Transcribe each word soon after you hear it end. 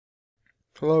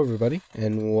Hello everybody,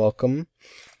 and welcome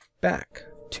back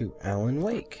to Alan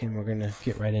Wake, and we're gonna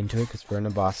get right into it because we're in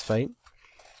a boss fight.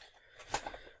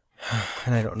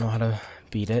 And I don't know how to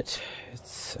beat it.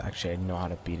 Actually, I know how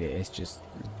to beat it. It's just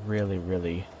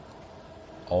really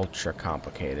ultra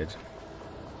complicated.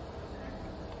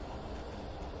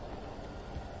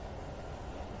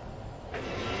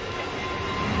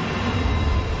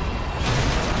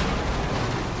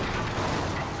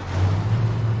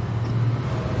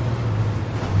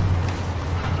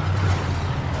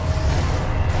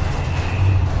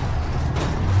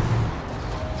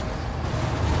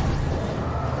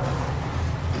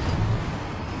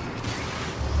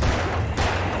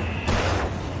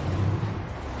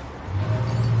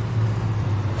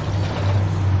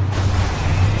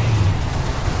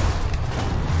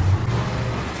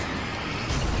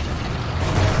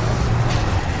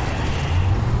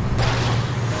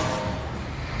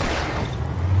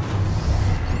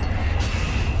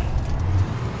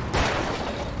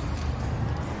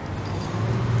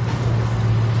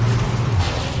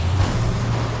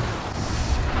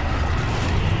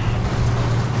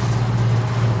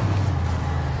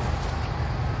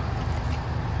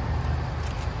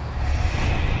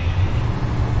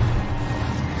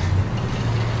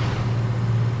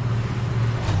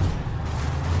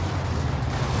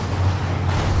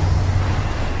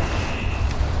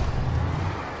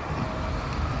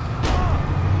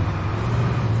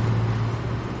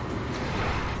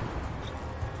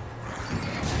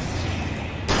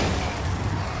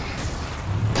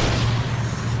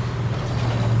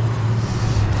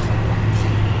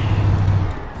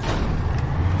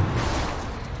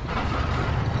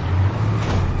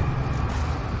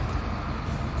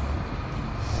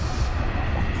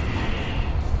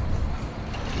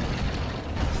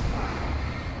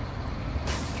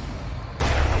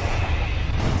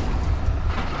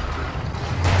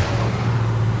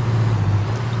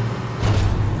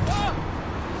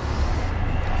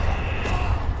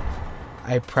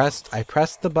 I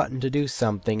pressed the button to do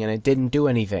something and it didn't do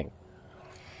anything.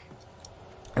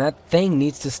 And that thing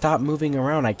needs to stop moving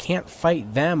around. I can't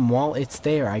fight them while it's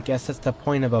there. I guess that's the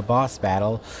point of a boss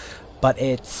battle, but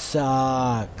it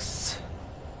sucks.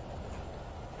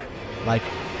 Like,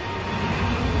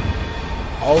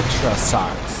 ultra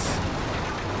sucks.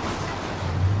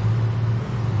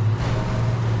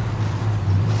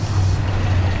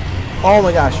 Oh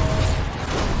my gosh.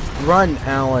 Run,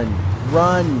 Alan.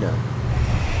 Run.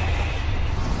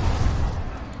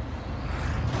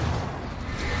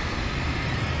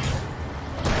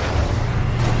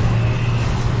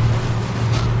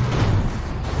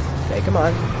 Okay, come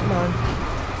on. Come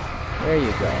on. There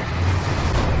you go.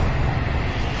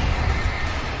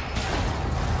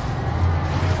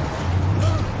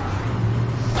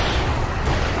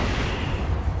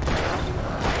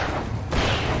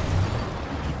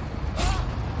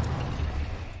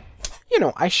 You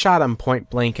know, I shot him point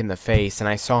blank in the face and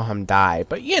I saw him die,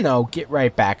 but you know, get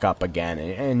right back up again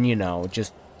and you know,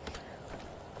 just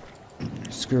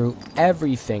screw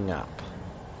everything up.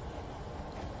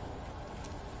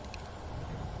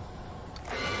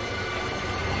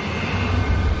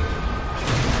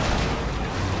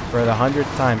 For the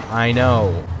 100th time, I know.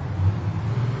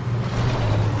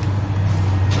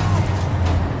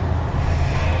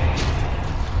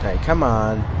 Okay, come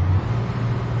on.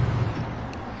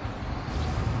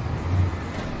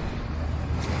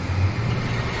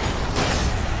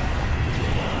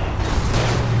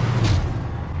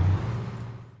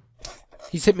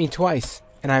 He's hit me twice,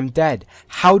 and I'm dead.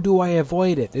 How do I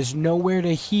avoid it? There's nowhere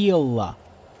to heal.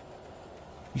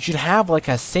 You should have, like,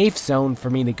 a safe zone for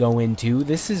me to go into.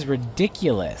 This is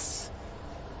ridiculous.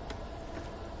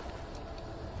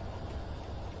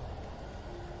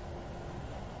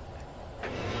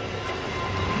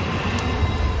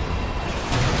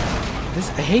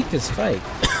 I hate this fight.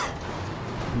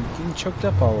 I'm getting choked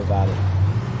up all about it.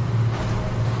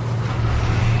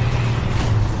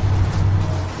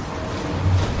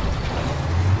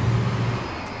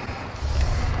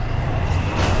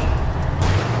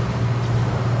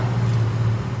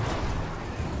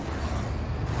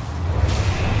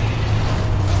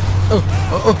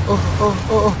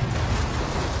 Oh.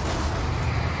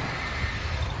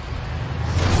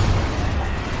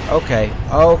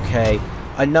 Okay.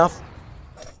 Enough.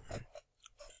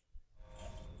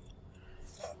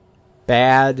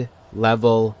 Bad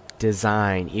level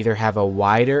design. Either have a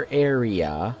wider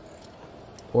area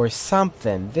or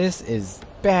something. This is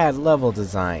bad level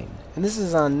design. And this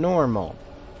is on normal.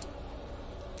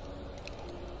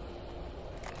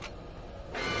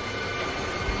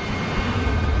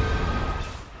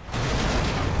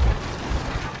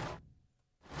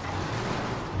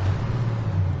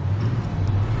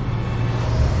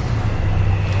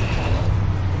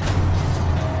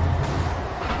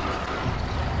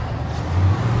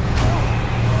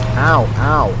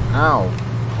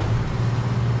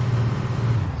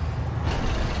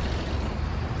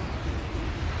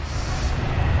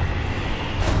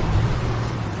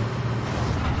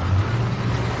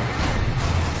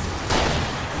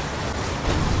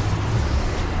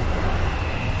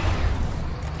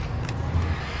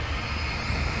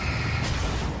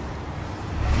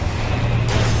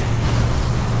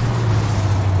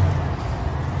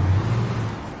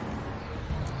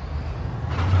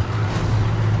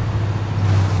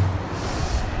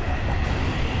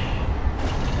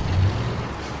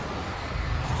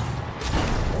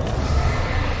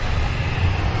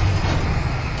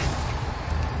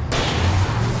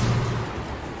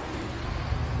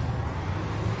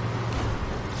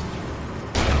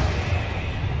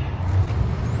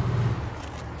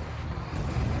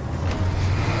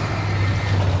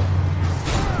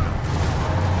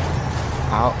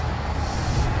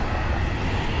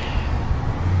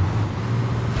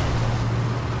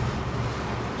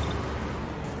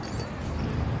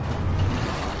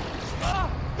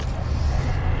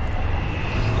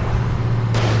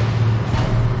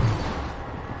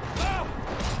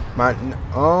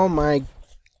 Oh my...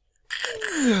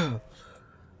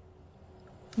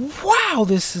 Wow,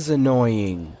 this is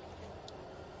annoying.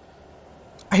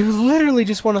 I literally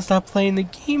just want to stop playing the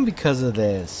game because of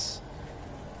this.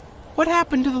 What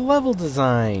happened to the level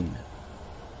design?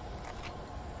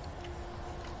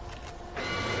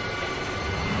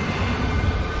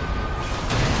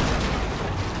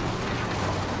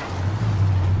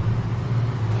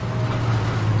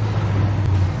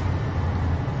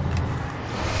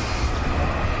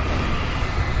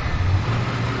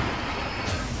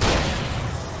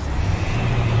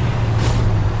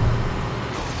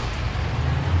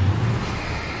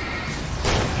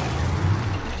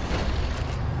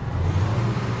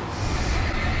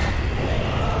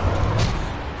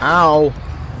 Ow!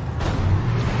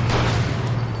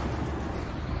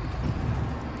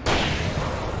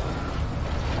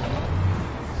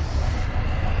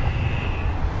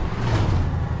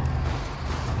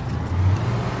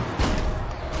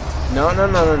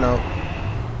 No.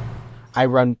 I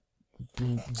run...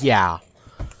 Yeah.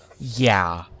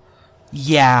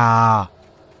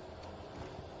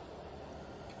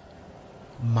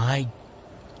 My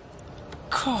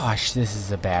gosh, this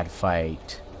is a bad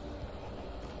fight.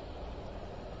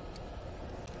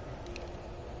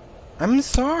 I'm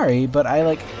sorry, but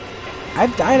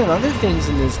I've died on other things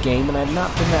in this game, and I've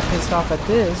not been that pissed off at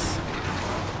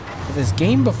this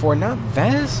game before, not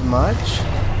that as much.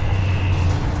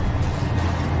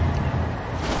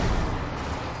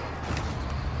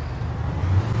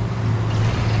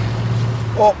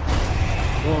 Oh!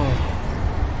 Whoa.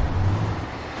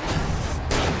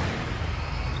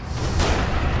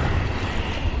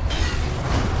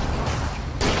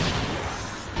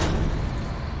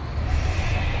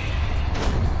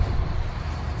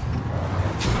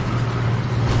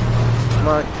 Come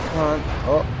on.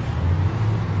 Oh.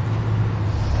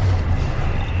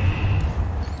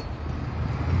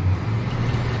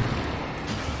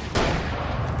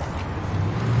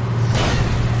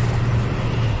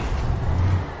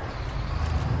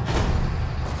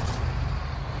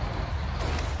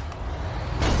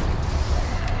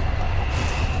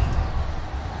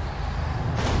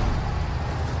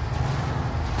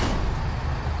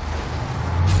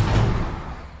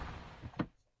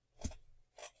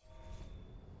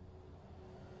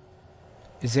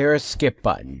 Is there a skip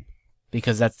button?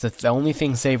 Because that's the only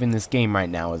thing saving this game right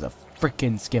now is a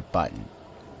freaking skip button.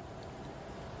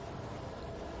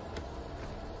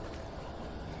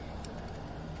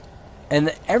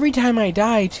 And every time I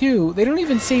die, too, they don't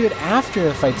even save it after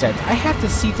the fight starts. I have to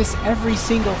see this every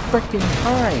single freaking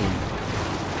time.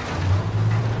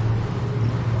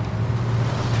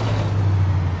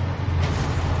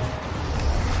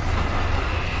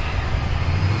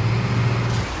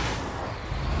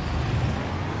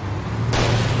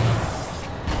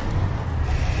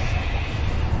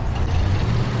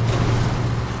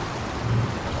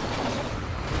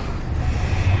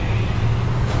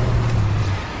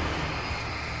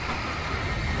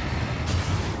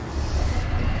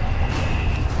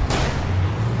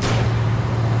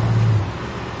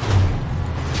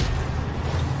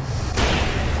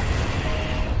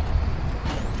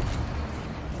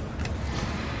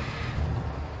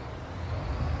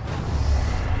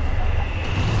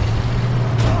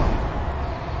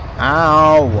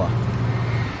 Ow!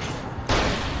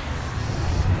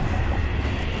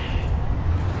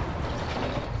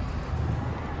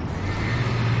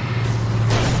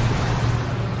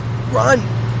 Run!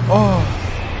 Oh!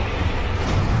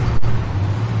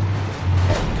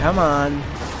 Okay, come on.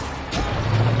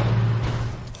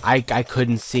 I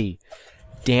couldn't see.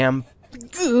 Damn.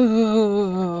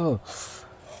 Ugh.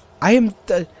 I am...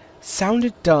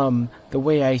 sounded dumb the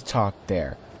way I talked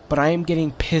there. But I am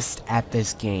getting pissed at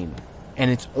this game. And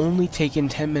it's only taken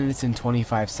 10 minutes and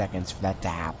 25 seconds for that to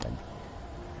happen.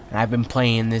 And I've been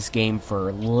playing this game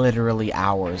for literally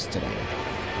hours today.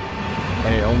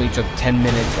 And it only took 10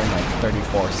 minutes and like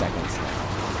 34 seconds now.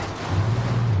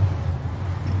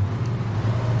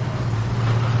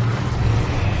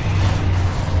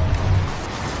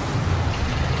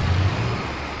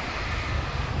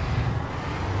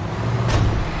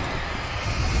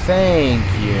 Thank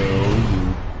you,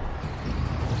 you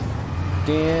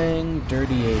dang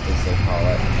dirty ape, as they call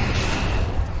it.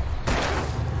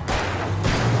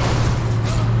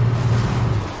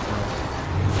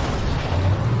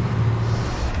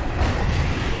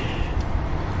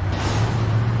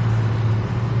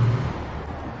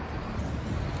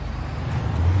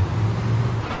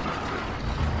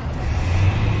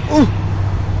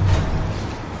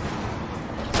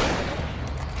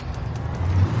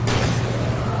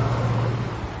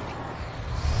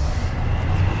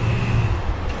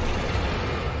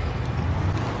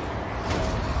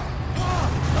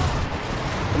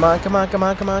 Come on, come on, come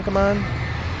on, come on, come on.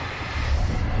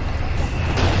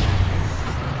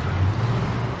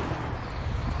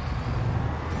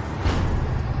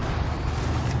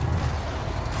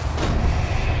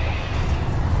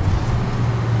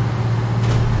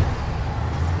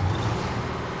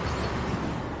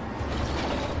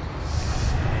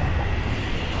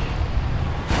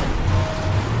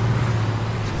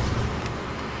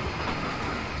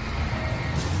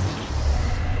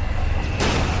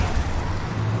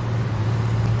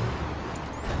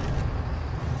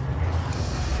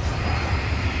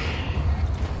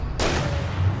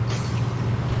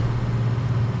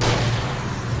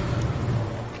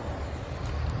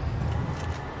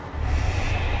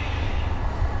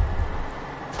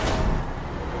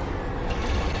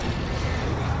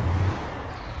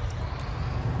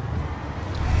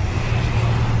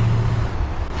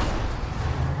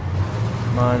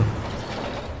 Come on.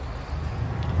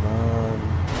 Come on.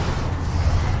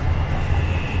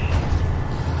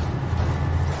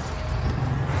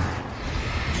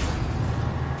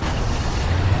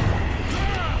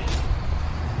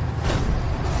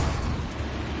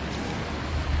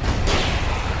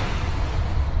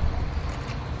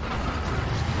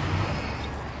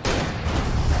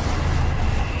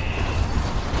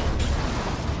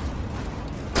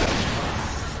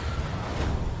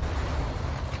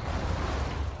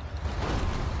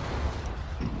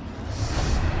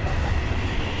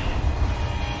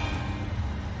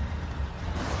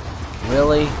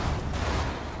 Really?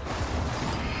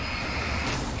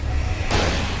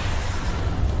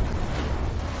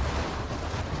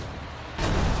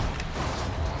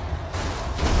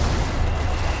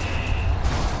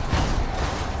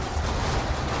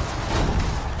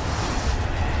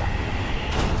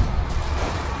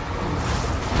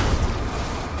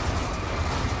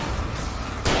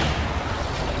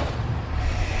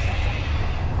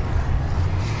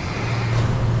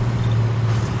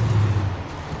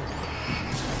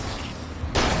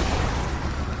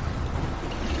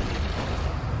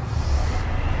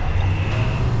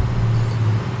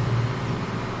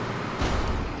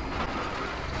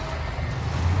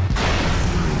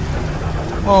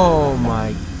 Oh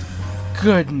my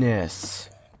goodness.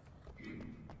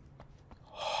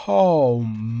 Oh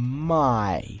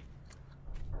my.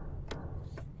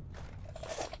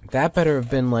 That better have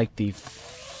been like the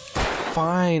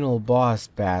final boss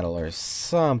battle or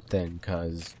something,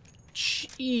 'cause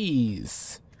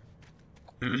jeez.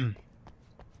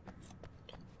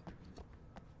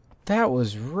 That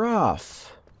was rough.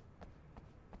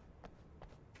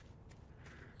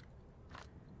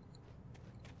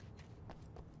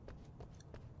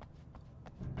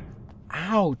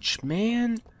 Ouch,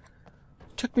 man.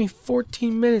 Took me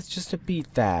 14 minutes just to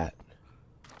beat that.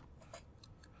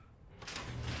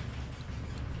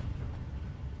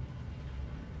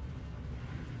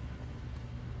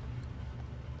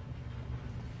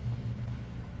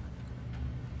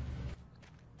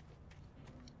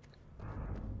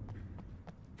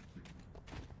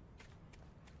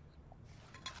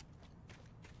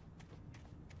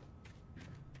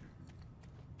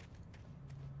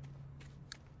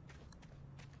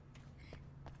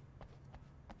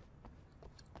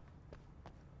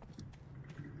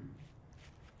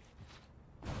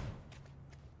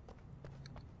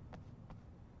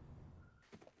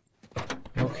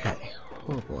 Okay.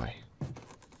 Oh boy.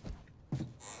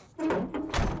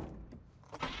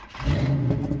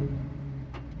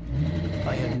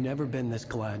 I had never been this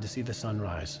glad to see the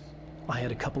sunrise. I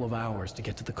had a couple of hours to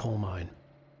get to the coal mine.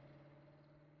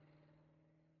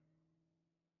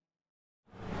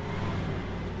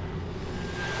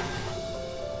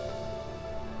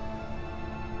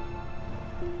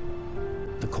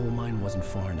 The coal mine wasn't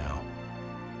far now.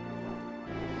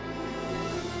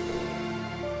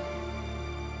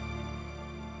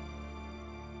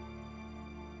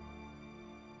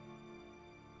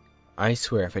 I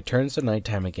swear, if it turns to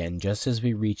nighttime again just as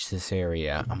we reach this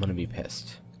area, I'm gonna be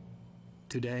pissed.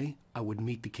 Today, I would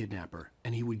meet the kidnapper,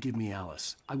 and he would give me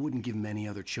Alice. I wouldn't give him any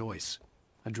other choice.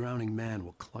 A drowning man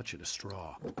will clutch at a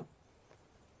straw.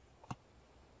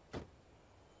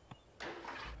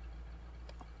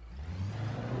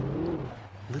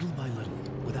 Little by little,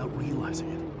 without realizing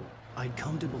it, I'd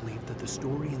come to believe that the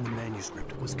story in the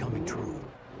manuscript was coming true.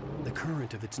 The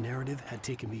current of its narrative had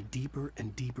taken me deeper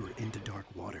and deeper into dark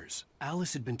waters.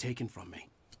 Alice had been taken from me.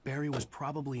 Barry was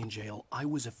probably in jail. I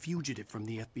was a fugitive from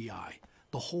the FBI.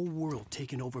 The whole world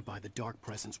taken over by the dark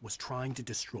presence was trying to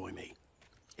destroy me.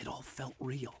 It all felt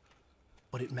real,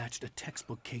 but it matched a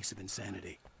textbook case of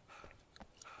insanity.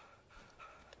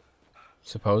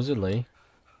 Supposedly.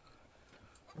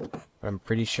 I'm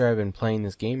pretty sure I've been playing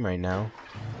this game right now.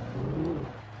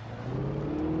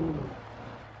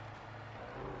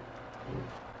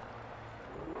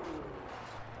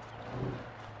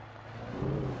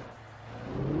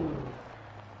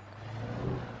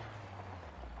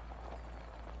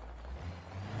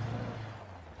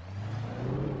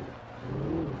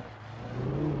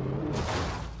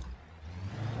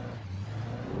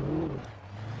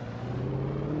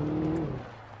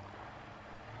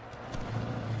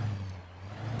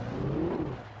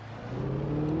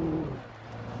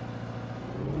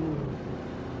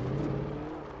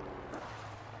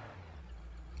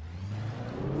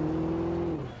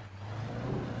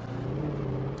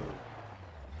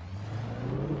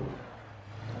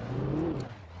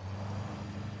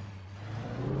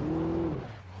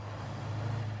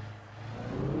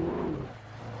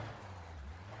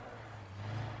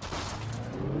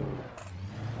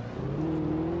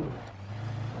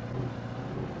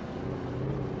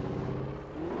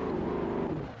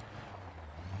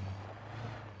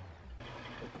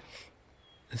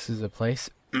 This is a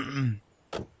place. This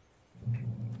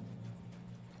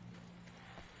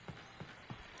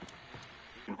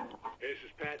is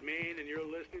Pat Main, and you're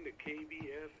listening to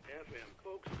KBF-FM.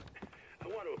 Folks, I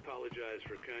want to apologize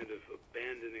for kind of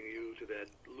abandoning you to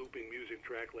that looping music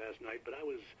track last night, but I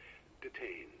was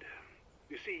detained.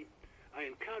 You see, I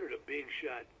encountered a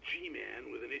big-shot G-man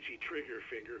with an itchy trigger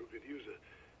finger who could use a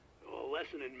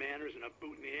lesson in manners and a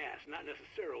boot in the ass. Not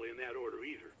necessarily in that order,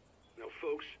 either. Now,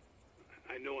 folks,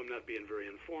 I know I'm not being very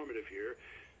informative here,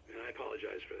 and I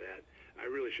apologize for that.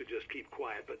 I really should just keep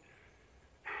quiet, but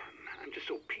I'm just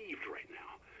so peeved right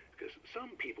now, because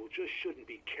some people just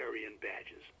shouldn't be carrying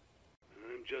badges.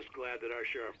 I'm just glad that our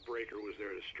Sheriff Breaker was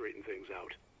there to straighten things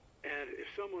out. And if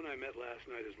someone I met last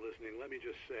night is listening, let me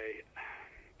just say,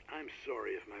 I'm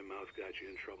sorry if my mouth got you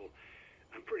in trouble.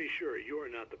 I'm pretty sure you're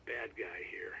not the bad guy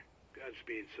here.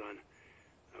 Godspeed, son.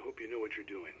 I hope you know what you're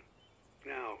doing.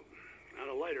 Now, on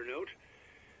a lighter note,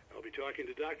 I'll be talking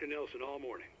to Dr. Nelson all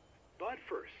morning. But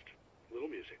first, a little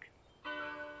music.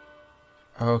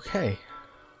 Okay.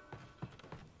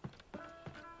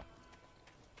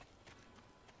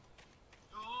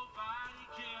 Nobody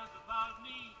cares about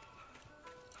me.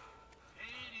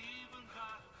 Ain't even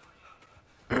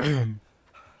got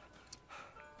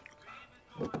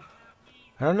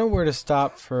I don't know where to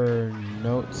stop for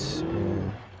notes.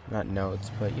 Not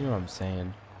notes, but you know what I'm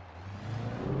saying.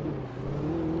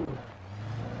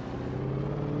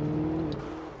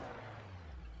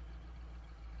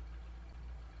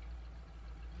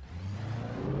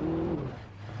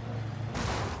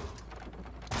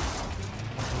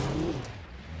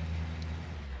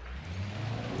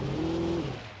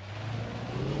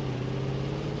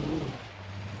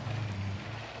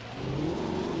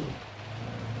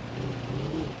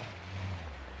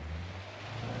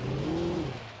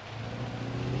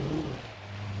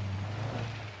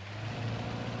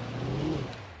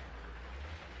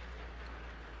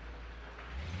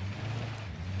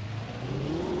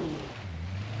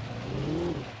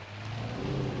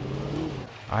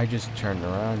 I just turned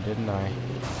around, didn't I?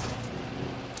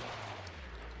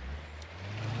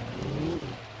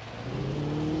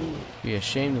 Be a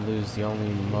shame to lose the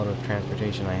only mode of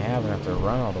transportation I have and have to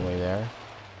run all the way there.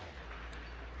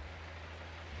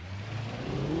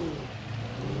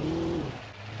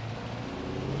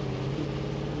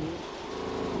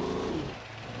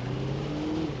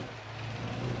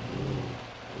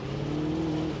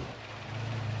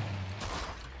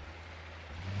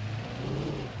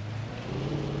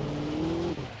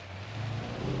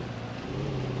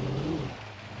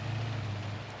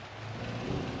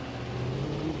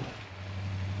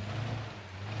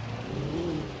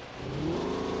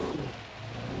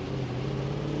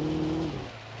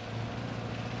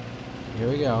 Here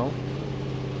we go.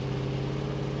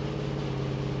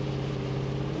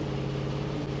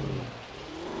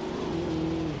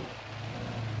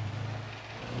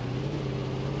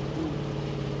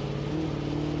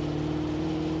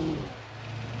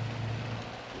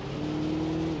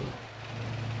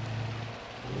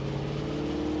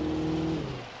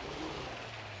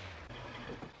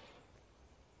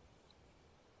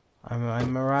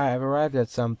 I've arrived at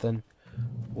something.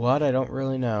 What? I don't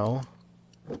really know.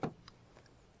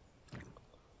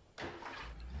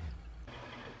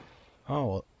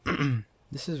 Oh,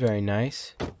 this is very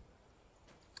nice.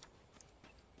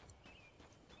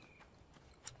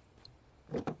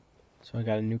 So I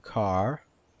got a new car.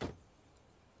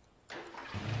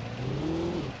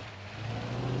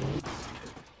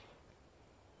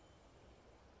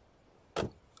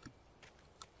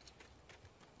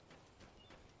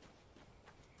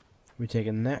 We're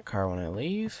taking that car when I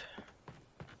leave.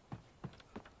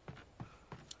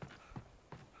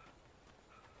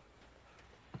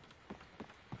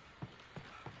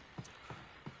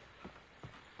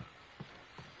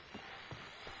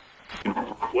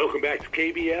 Welcome back to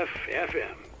KBF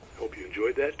FM. Hope you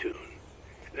enjoyed that tune.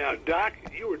 Now, Doc,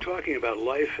 you were talking about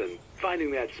life and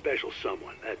finding that special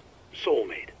someone, that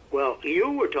soulmate. Well, you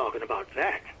were talking about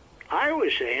that. I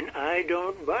was saying I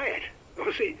don't buy it.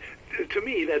 Well, see, to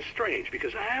me, that's strange,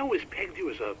 because I always pegged you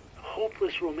as a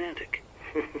hopeless romantic.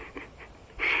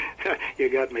 You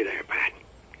got me there, Pat.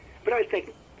 But I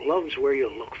think love's where you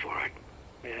look for it.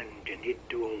 And you need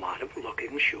to do a lot of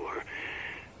looking, sure.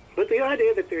 But the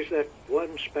idea that there's that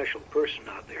one special person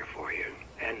out there for you,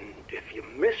 and if you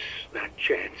miss that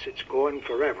chance, it's gone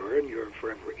forever, and you're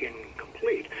forever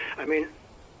incomplete. I mean,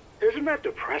 isn't that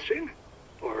depressing?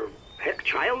 Or, heck,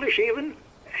 childish even?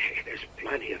 There's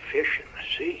plenty of fish in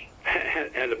the sea.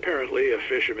 And apparently a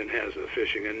fisherman has a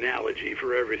fishing analogy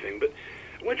for everything, but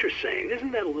what you're saying,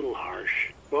 isn't that a little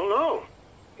harsh? Well, no.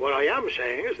 What I am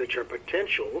saying is that your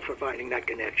potential for finding that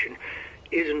connection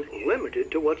isn't limited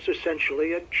to what's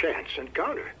essentially a chance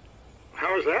encounter.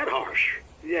 How is that harsh?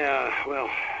 Yeah, well,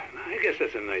 I guess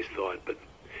that's a nice thought, but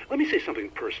let me say something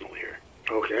personal here.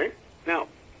 Okay. Now,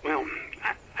 well,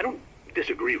 I don't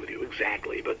disagree with you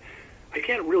exactly, but I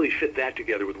can't really fit that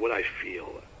together with what I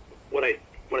feel, what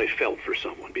I felt for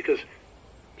someone, because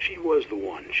she was the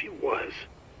one. She was.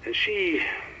 And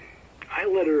I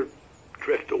let her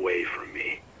drift away from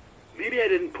me. Maybe I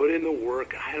didn't put in the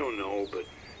work, I don't know, but,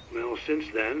 well, since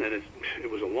then, and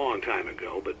it was a long time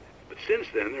ago, but since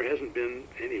then there hasn't been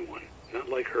anyone, not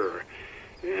like her.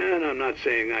 And I'm not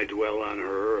saying I dwell on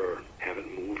her or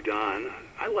haven't moved on.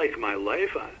 I like my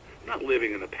life. I'm not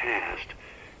living in the past,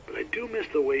 but I do miss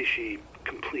the way she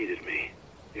completed me.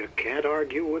 You can't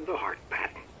argue with the heart,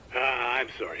 Pat. I'm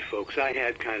sorry, folks. I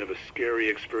had kind of a scary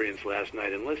experience last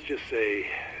night, and let's just say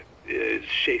it's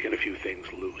shaken a few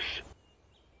things loose.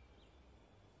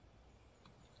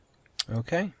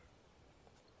 Okay.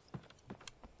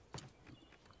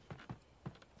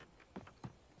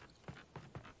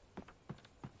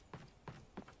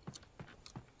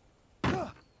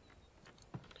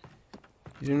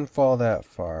 You didn't fall that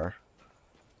far.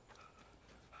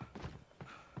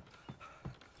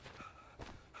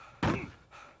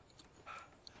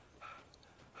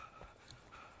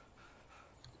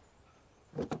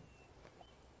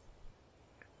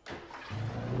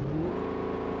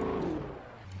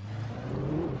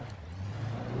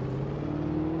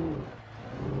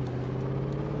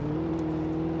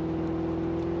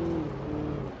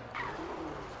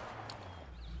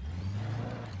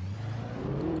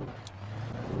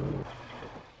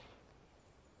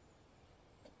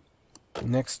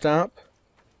 Next stop,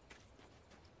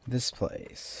 this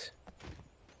place.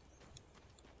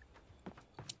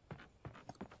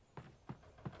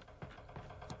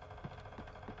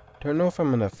 Don't know if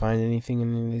I'm gonna find anything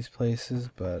in any of these places,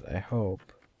 but I hope.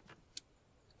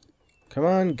 Come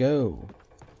on, go.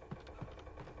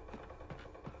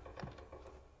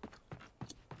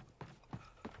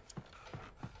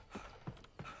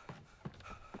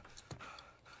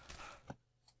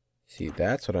 See,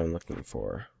 that's what I'm looking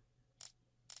for.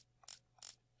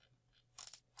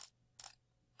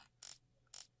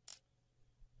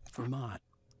 For Mott,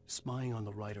 spying on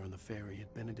the writer on the ferry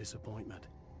had been a disappointment.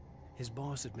 His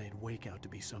boss had made Wake out to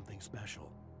be something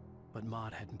special, but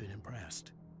Mott hadn't been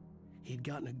impressed. He'd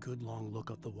gotten a good long look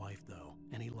at the wife, though,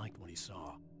 and he liked what he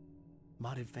saw.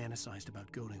 Mott had fantasized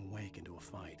about goading Wake into a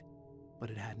fight, but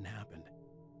it hadn't happened.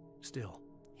 Still,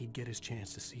 he'd get his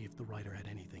chance to see if the writer had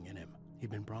anything in him.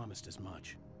 He'd been promised as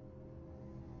much.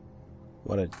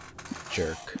 What a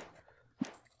jerk.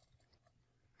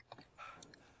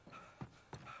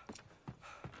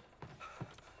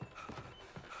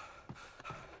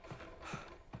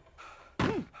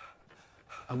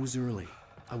 I was early.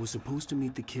 I was supposed to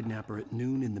meet the kidnapper at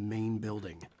noon in the main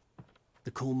building.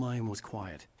 The coal mine was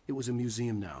quiet. It was a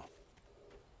museum now.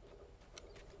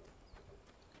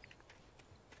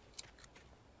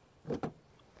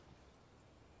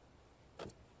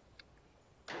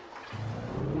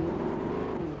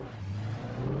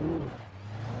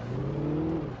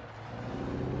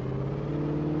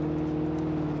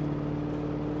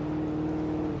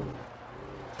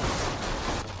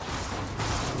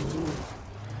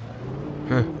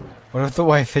 What if the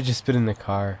wife had just been in the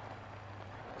car?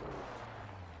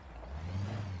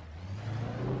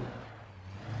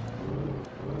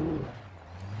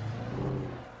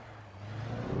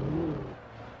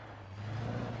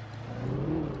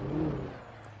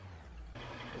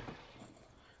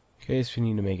 Okay, so we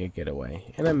need to make a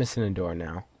getaway. And I'm missing a door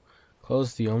now.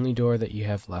 Close the only door that you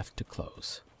have left to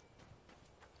close.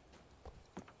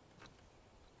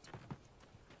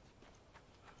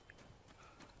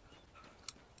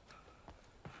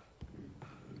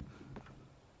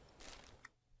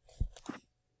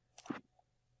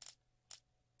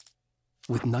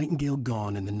 With Nightingale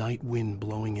gone and the night wind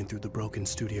blowing in through the broken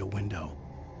studio window,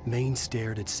 Maine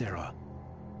stared at Sarah.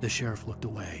 The sheriff looked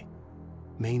away.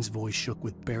 Maine's voice shook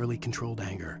with barely controlled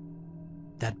anger.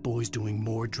 That boy's doing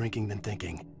more drinking than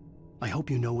thinking. I hope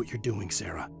you know what you're doing,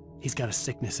 Sarah. He's got a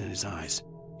sickness in his eyes.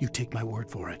 You take my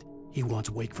word for it. He wants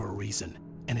Wake for a reason,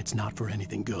 and it's not for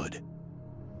anything good.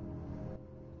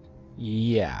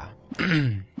 Yeah.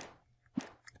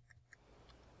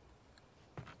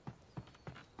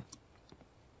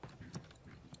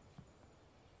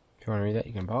 If you want to read that,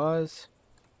 you can pause.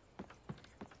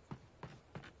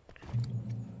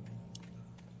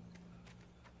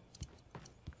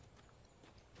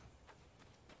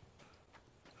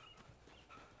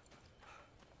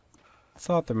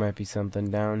 Thought there might be something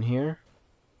down here.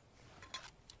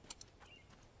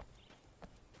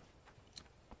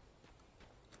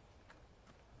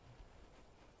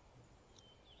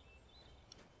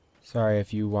 Sorry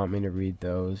if you want me to read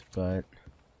those, but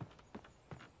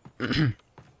here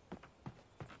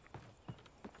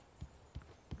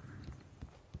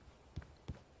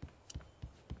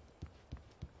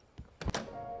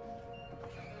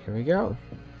we go.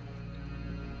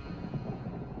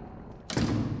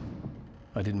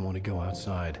 I didn't want to go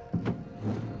outside.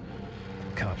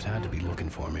 Cops had to be looking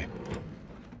for me.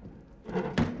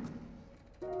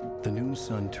 The noon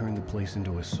sun turned the place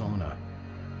into a sauna.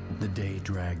 The day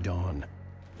dragged on.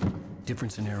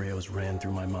 Different scenarios ran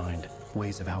through my mind.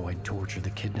 Ways of how I'd torture the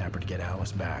kidnapper to get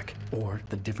Alice back. Or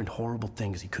the different horrible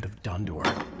things he could have done to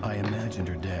her. I imagined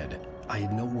her dead. I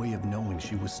had no way of knowing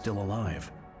she was still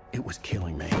alive. It was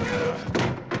killing me.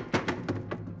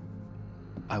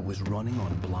 I was running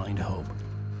on blind hope.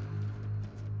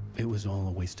 It was all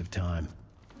a waste of time.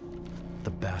 The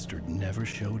bastard never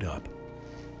showed up.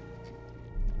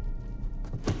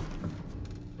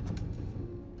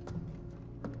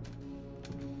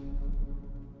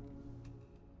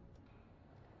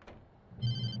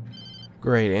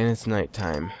 Great, and it's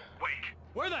nighttime. Wake!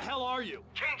 Where the hell are you?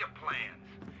 Change of plans.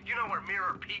 You know where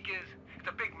Mirror Peak is? It's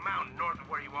a big mountain north of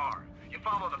where you are. You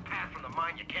follow the path from the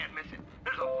mine, you can't miss it.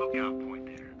 There's a lookout point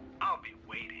there. I'll be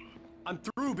waiting. I'm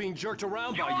through being jerked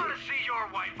around You by want you. to see your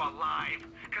wife alive?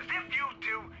 Because if you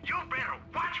do, you better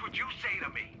watch what you say to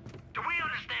me. Do we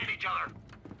understand each other?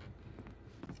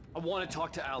 I want to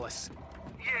talk to Alice.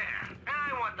 Yeah, and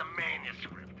I want the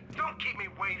manuscript. Don't keep me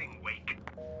waiting, Wake.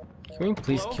 Can we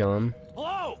please Hello? kill him?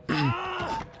 Hello?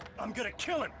 I'm gonna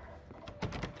kill him.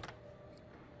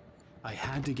 I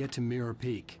had to get to Mirror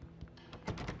Peak.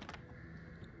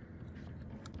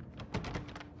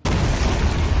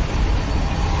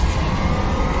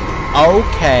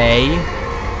 Okay.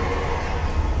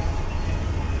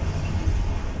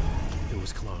 It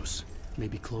was close.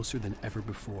 Maybe closer than ever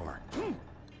before.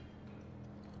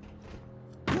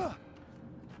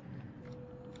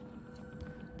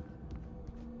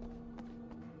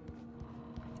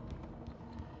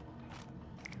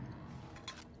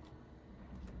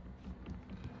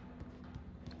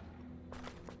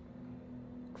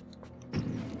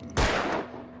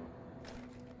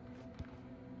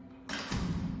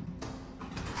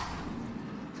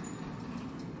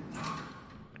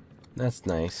 That's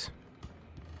nice.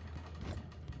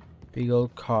 Big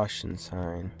old caution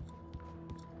sign.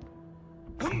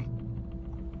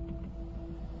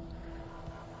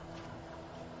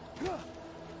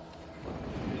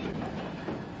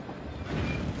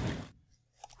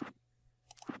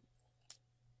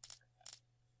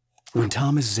 When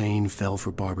Thomas Zane fell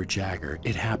for Barbara Jagger,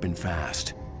 it happened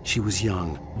fast. She was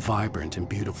young, vibrant, and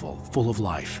beautiful, full of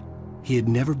life. He had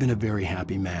never been a very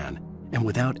happy man, and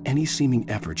without any seeming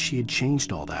effort, she had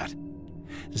changed all that.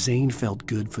 Zane felt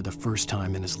good for the first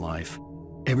time in his life.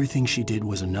 Everything she did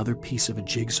was another piece of a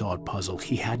jigsaw puzzle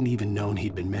he hadn't even known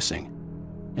he'd been missing.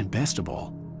 And best of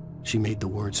all, she made the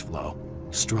words flow,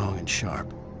 strong and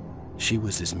sharp. She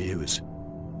was his muse.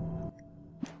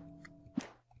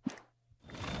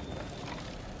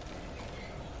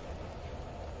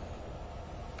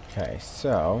 Okay,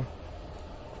 so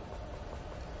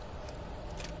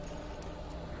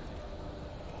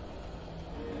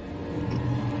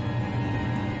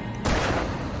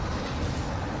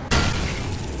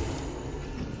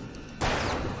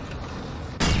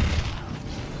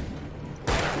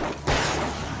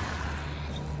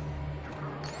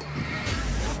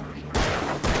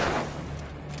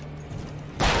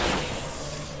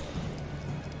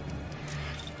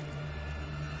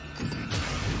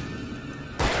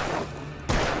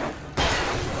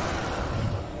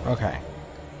okay.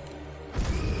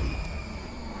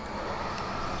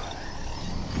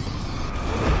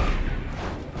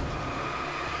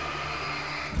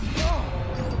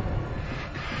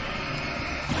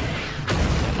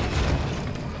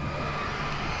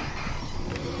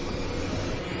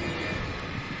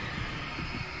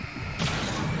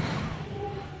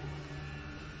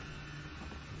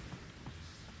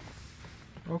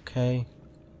 Okay.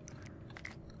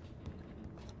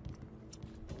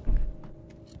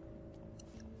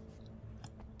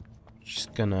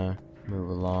 Just gonna move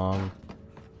along.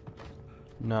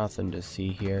 Nothing to see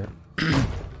here. Come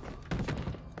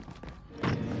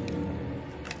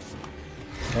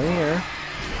here.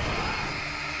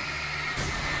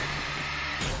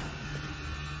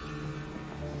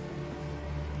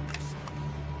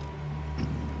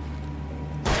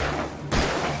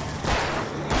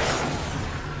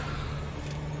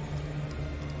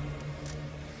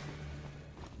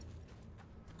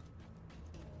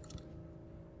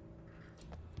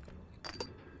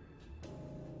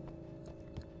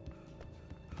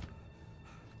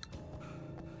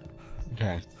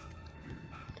 Okay.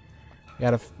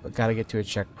 Gotta get to a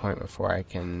checkpoint before I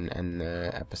can end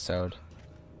the episode.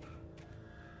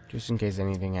 Just in case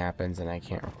anything happens and I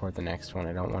can't record the next one.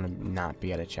 I don't want to not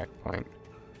be at a checkpoint.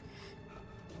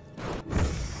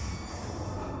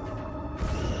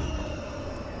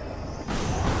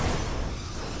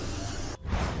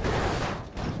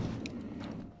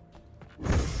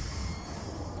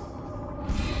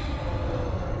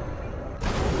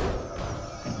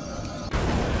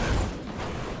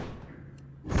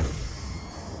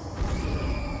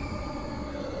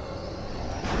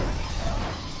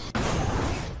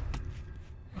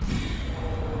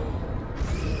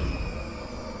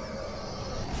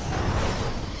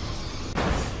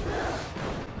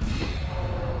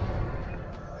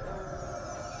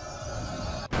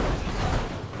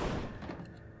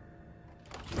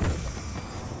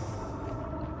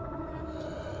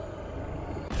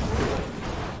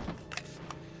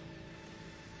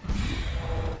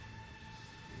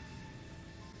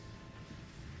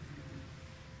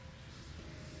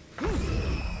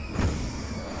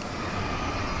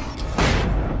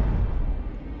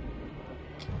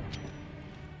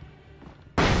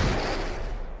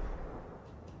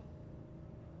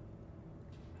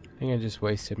 I think I just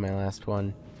wasted my last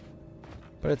one.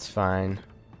 But it's fine.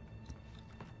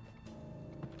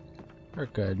 We're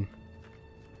good.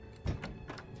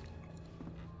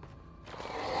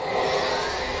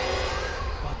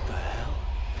 What the hell?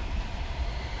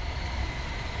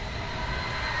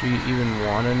 Do you even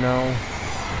want to know?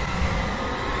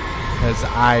 Because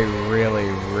I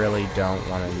really, really don't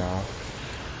want to know.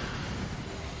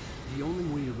 The only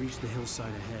way to reach the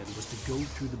hillside ahead was to go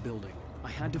through the building. I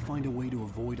had to find a way to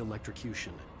avoid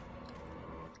electrocution.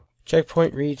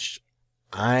 Checkpoint reached.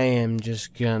 I am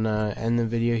just gonna end the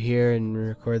video here and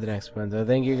record the next one. So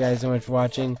thank you guys so much for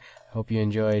watching. Hope you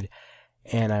enjoyed.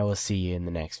 And I will see you in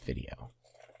the next video.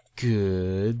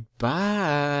 Goodbye.